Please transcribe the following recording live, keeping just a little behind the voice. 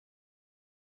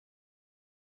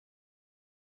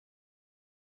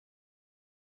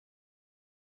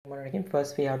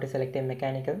First we have to select a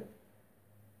mechanical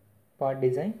part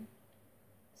design.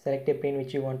 Select a plane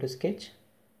which you want to sketch.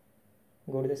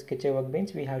 Go to the sketcher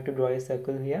workbench. We have to draw a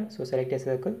circle here. So select a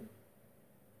circle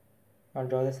and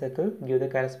draw the circle. Give the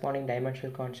corresponding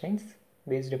dimensional constraints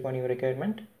based upon your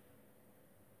requirement.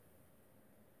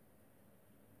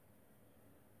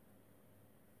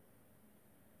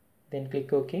 Then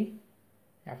click OK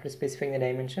after specifying the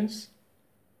dimensions.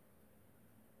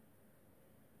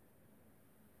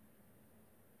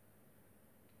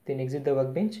 Then exit the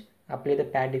workbench. Apply the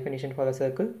pad definition for the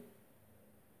circle.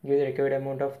 Give the required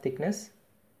amount of thickness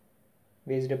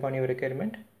based upon your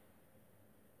requirement.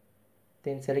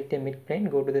 Then select a midplane.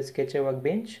 Go to the sketcher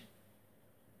workbench.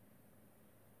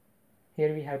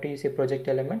 Here we have to use a project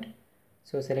element.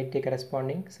 So select a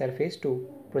corresponding surface to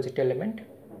project element.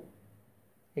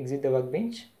 Exit the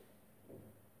workbench.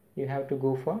 You have to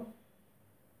go for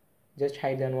just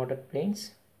hide the unwanted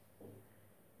planes.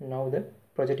 Now the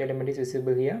project element is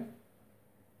visible here.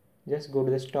 Just go to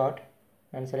the start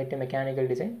and select a mechanical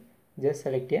design. Just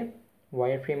select a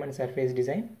wireframe and surface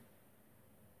design.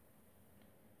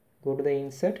 Go to the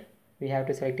insert. We have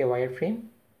to select a wireframe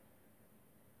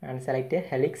and select a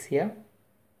helix here.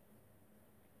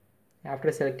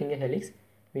 After selecting a helix,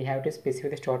 we have to specify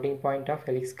the starting point of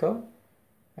helix curve,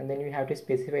 and then we have to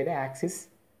specify the axis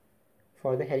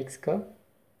for the helix curve.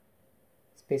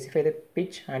 Specify the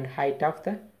pitch and height of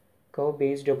the curve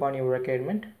based upon your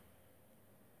requirement.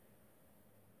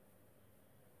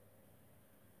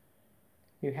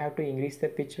 You have to increase the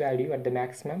pitch value at the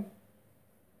maximum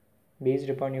based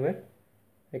upon your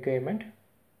requirement.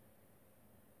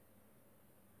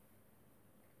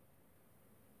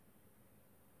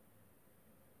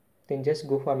 Then just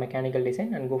go for mechanical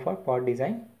design and go for part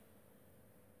design.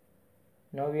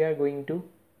 Now we are going to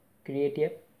create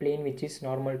a plane which is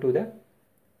normal to the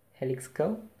helix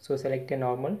curve. So select a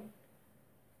normal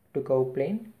to curve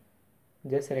plane.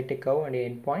 Just select a curve and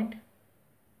an endpoint.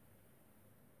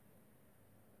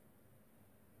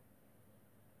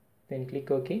 Then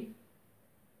click OK.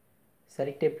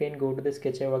 Select a plane, go to the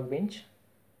sketcher workbench.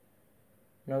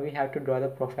 Now we have to draw the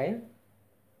profile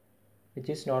which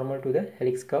is normal to the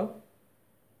helix curve.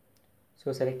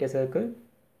 So select a circle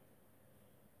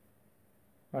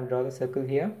and draw the circle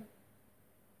here.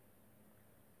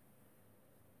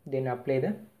 Then apply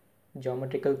the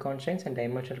geometrical constraints and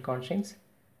dimensional constraints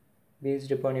based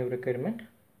upon your requirement.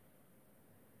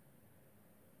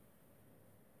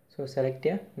 So select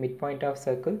a midpoint of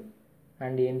circle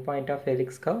and the endpoint of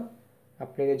helix curve.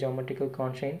 Apply the geometrical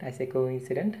constraint as a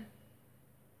coincident.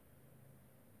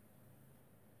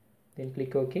 Then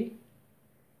click OK.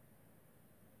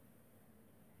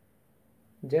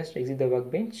 Just exit the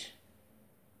workbench.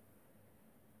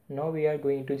 Now we are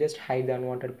going to just hide the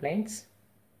unwanted planes.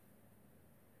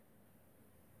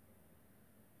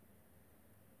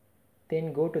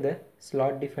 Then go to the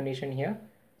slot definition here.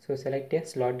 So select a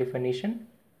slot definition.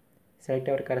 Select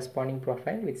our corresponding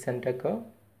profile with center curve.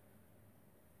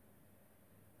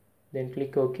 Then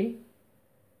click OK.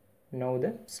 Now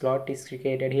the slot is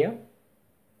created here.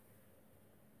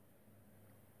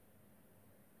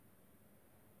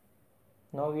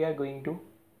 Now we are going to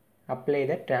apply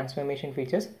the transformation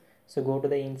features. So go to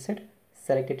the insert,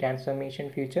 select the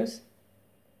transformation features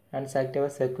and select our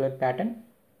circular pattern.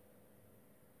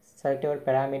 Select our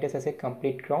parameters as a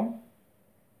complete ground.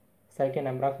 Select a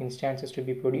number of instances to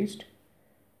be produced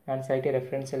and select a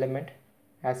reference element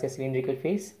as a cylindrical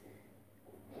face.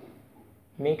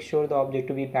 Make sure the object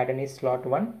to be pattern is slot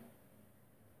 1.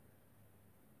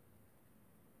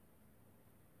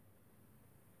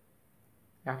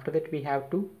 After that we have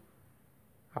to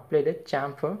apply the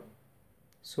chamfer.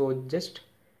 So just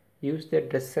use the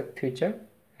dress up feature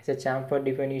as a chamfer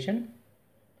definition.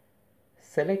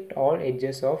 Select all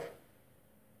edges of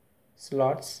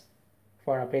slots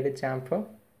for apply the chamfer.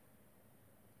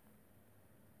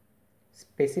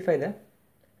 Specify the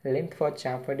length for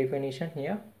chamfer definition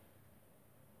here.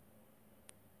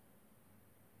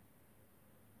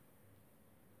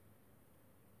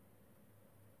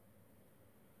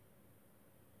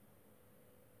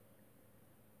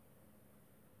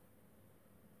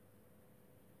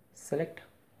 Select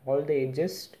all the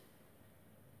edges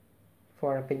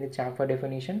for applying the chamfer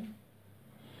definition.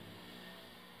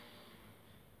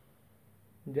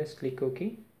 Just click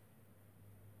OK.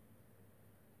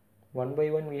 One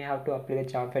by one we have to apply the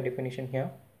chamfer definition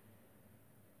here.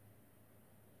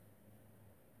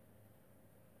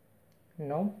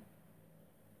 Now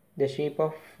the shape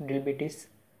of drill bit is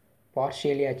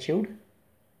partially achieved.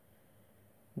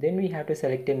 Then we have to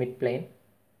select a midplane.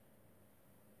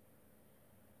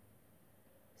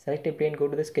 Select a plane, go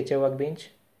to the sketcher workbench.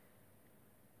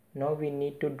 Now we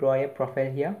need to draw a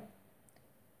profile here.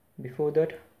 Before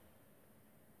that,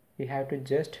 we have to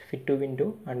just fit to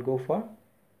window and go for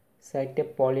select a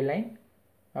polyline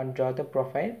and draw the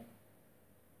profile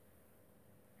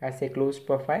as a closed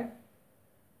profile.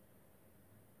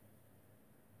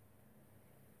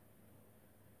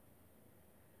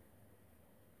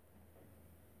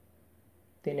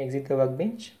 Then exit the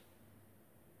workbench.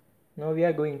 Now we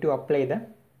are going to apply the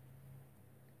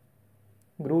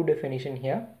groove definition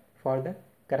here for the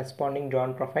corresponding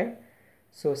drawn profile.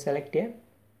 So select a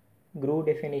groove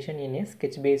definition in a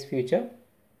sketch base feature.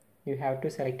 You have to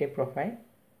select a profile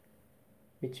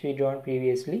which we drawn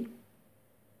previously.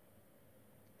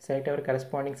 Select our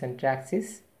corresponding center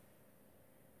axis.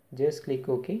 Just click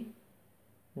OK.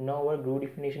 Now our groove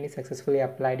definition is successfully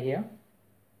applied here.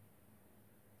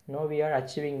 Now we are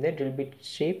achieving the drill bit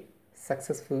shape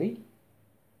successfully.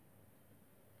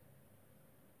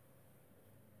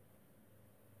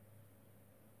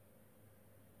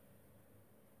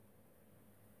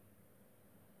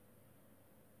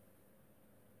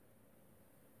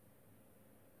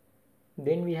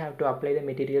 Then we have to apply the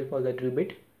material for the drill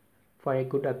bit for a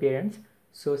good appearance.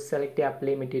 So select the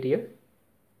apply material.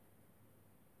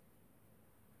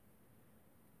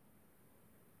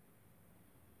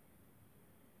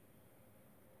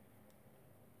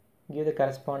 Give the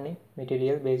corresponding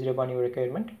material based upon your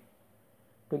requirement.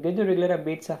 To get the regular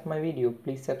updates of my video,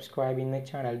 please subscribe in my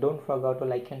channel. Don't forget to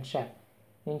like and share.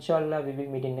 Inshallah, we will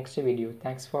meet in next video.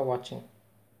 Thanks for watching.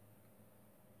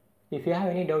 If you have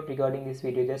any doubt regarding this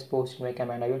video, just post in my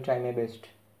comment. I will try my best.